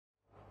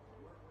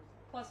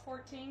Plus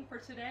 14 for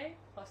today,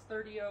 plus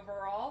 30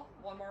 overall.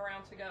 One more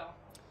round to go.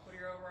 What are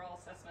your overall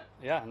assessment?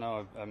 Yeah,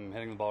 no, I'm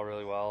hitting the ball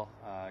really well,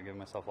 giving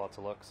myself lots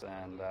of looks,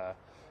 and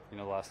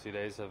the last few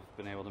days I've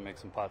been able to make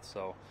some putts,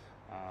 so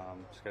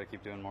just got to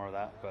keep doing more of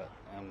that. But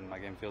my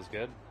game feels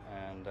good,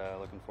 and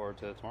looking forward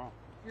to tomorrow.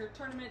 Your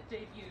tournament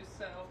debut,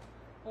 so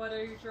what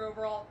are your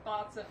overall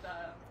thoughts of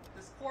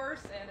this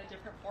course and a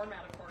different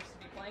format, of course, to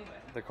be playing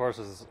with? The course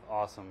is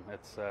awesome.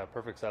 It's a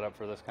perfect setup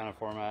for this kind of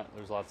format.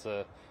 There's lots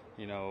of,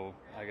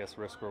 I guess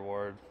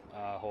risk-reward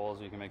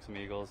holes. You can make some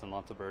eagles and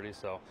lots of birdies,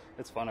 so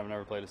it's fun. I've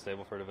never played a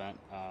Stableford event.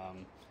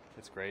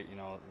 It's great.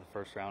 The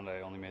first round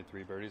I only made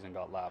 3 birdies and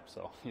got lapped,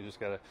 so you just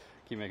got to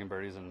keep making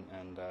birdies and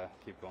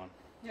keep going.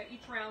 Yeah,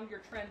 each round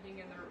you're trending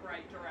in the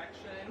right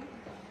direction,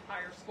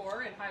 higher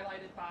score, and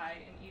highlighted by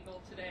an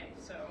eagle today.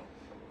 So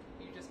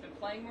you've just been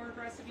playing more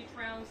aggressive each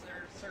round. Is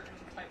there a certain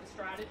type of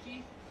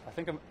strategy? I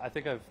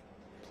think I've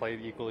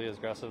played equally as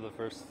aggressive the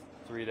first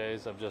 3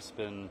 days. I've just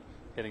been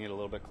hitting it a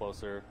little bit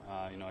closer.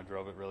 I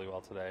drove it really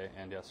well today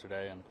and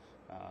yesterday, and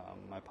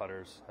my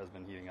putters has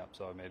been heating up.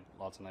 So I made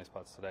lots of nice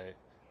putts today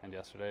and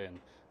yesterday, and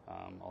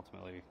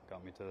ultimately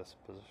got me to this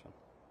position.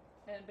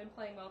 And been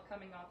playing well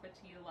coming off a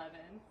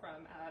T11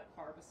 from at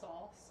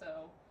Barbasol,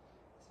 so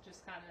it's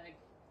just kind of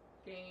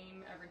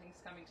game, everything's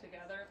coming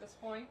together at this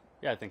point.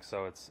 Yeah, I think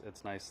so.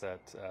 It's nice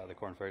that the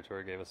Corn Ferry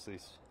Tour gave us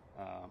these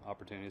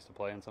opportunities to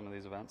play in some of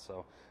these events,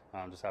 so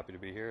I'm just happy to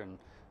be here, and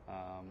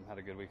had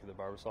a good week at the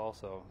Barbasol,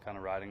 so kind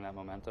of riding that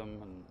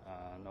momentum,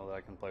 and know that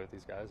I can play with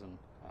these guys, and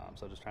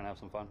so just trying to have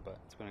some fun. But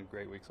it's been a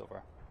great week so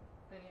far.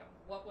 Then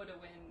what would a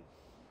win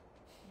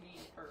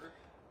mean for?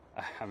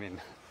 I mean,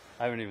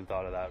 I haven't even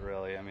thought of that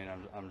really. I mean,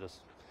 I'm just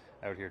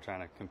out here trying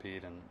to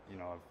compete, and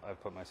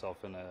I've put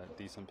myself in a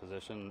decent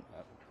position.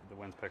 The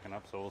wind's picking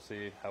up, so we'll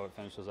see how it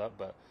finishes up.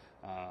 But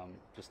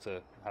just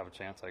to have a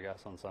chance, I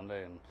guess, on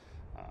Sunday, and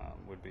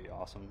would be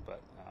awesome.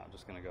 But I'm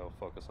just going to go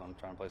focus on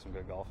trying to play some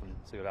good golf and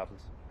see what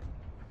happens.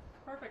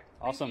 Perfect.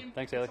 Awesome.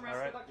 Thanks, Haley. All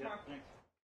right. Good luck tomorrow. Thanks.